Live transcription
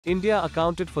India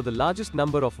accounted for the largest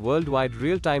number of worldwide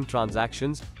real-time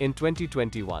transactions in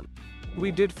 2021. We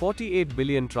did 48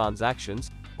 billion transactions,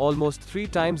 almost 3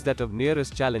 times that of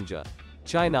nearest challenger,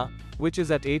 China, which is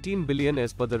at 18 billion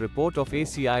as per the report of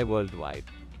ACI worldwide.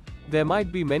 There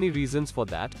might be many reasons for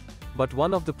that, but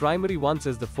one of the primary ones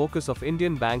is the focus of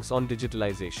Indian banks on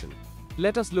digitalization.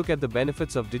 Let us look at the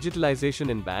benefits of digitalization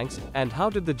in banks, and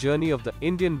how did the journey of the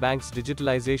Indian banks'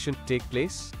 digitalization take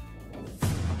place?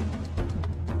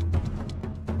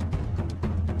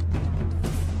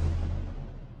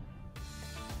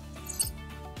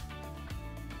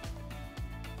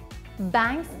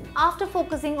 Banks, after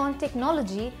focusing on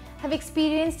technology, have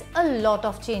experienced a lot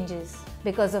of changes.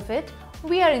 Because of it,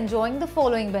 we are enjoying the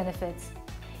following benefits: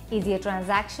 easier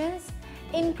transactions,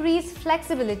 increased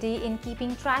flexibility in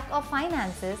keeping track of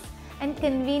finances, and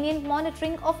convenient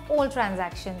monitoring of all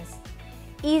transactions.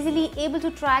 Easily able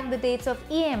to track the dates of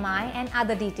EMI and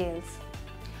other details.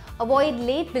 Avoid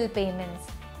late bill payments,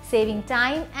 saving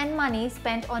time and money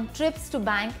spent on trips to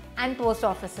bank and post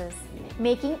offices.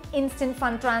 Making instant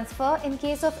fund transfer in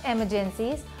case of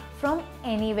emergencies from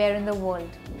anywhere in the world.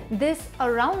 This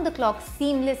around-the-clock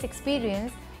seamless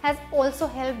experience has also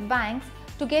helped banks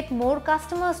to get more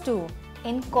customers too,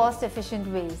 in cost-efficient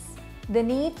ways. The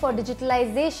need for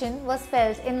digitalization was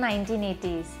felt in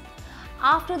 1980s.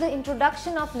 After the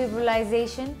introduction of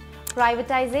liberalization,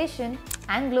 privatization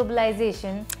and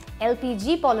globalization,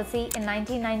 LPG policy in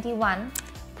 1991,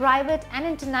 private and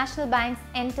international banks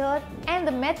entered and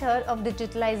the method of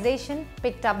digitalization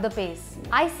picked up the pace.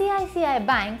 ICICI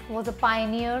Bank was a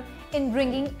pioneer in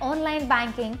bringing online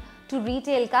banking to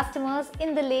retail customers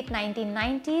in the late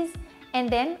 1990s, and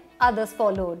then others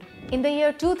followed. In the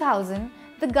year 2000,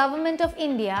 the Government of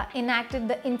India enacted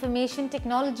the Information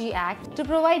Technology Act to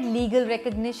provide legal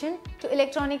recognition to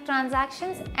electronic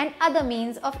transactions and other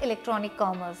means of electronic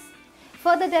commerce.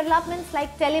 Further developments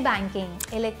like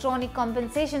telebanking, electronic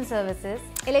compensation services,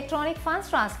 electronic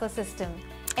funds transfer system,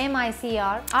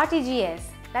 MICR, RTGS,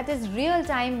 that is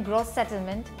real-time gross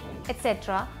settlement,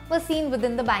 etc., were seen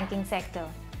within the banking sector.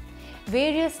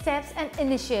 Various steps and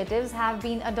initiatives have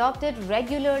been adopted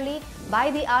regularly by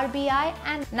the RBI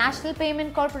and National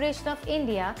Payment Corporation of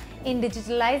India in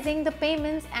digitalizing the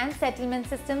payments and settlement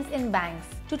systems in banks.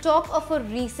 To talk of a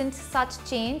recent such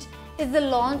change is the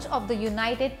launch of the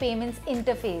United Payments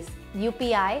Interface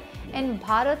 (UPI) and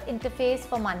BHARAT interface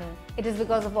for money. It is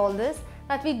because of all this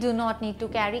that we do not need to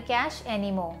carry cash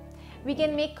anymore. We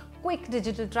can make quick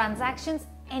digital transactions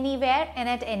anywhere and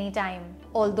at any time.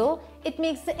 Although it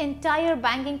makes the entire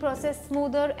banking process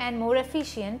smoother and more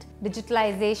efficient,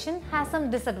 digitalization has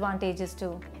some disadvantages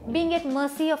too. Being at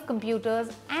mercy of computers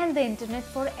and the internet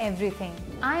for everything.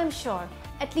 I am sure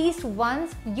at least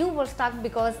once you were stuck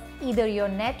because either your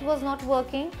net was not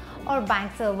working or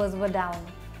bank servers were down.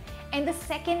 And the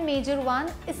second major one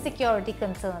is security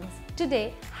concerns.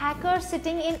 Today, hackers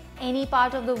sitting in any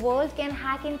part of the world can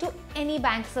hack into any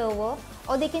bank server,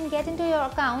 or they can get into your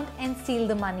account and steal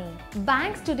the money.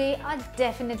 Banks today are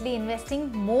definitely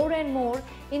investing more and more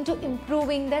into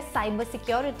improving their cyber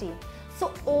security,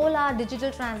 so all our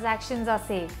digital transactions are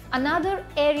safe. Another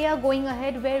area going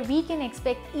ahead where we can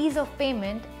expect ease of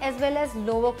payment as well as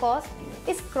lower cost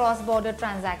is cross-border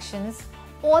transactions,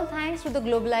 all thanks to the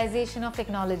globalization of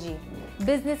technology.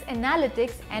 Business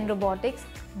analytics and robotics,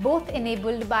 both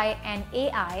enabled by an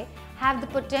AI, have the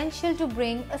potential to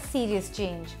bring a serious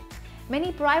change.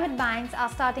 Many private banks are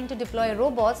starting to deploy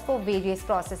robots for various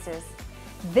processes.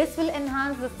 This will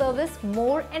enhance the service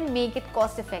more and make it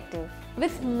cost-effective.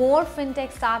 With more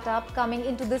fintech startups coming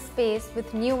into this space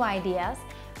with new ideas,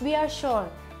 we are sure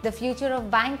the future of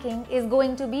banking is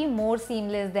going to be more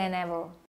seamless than ever.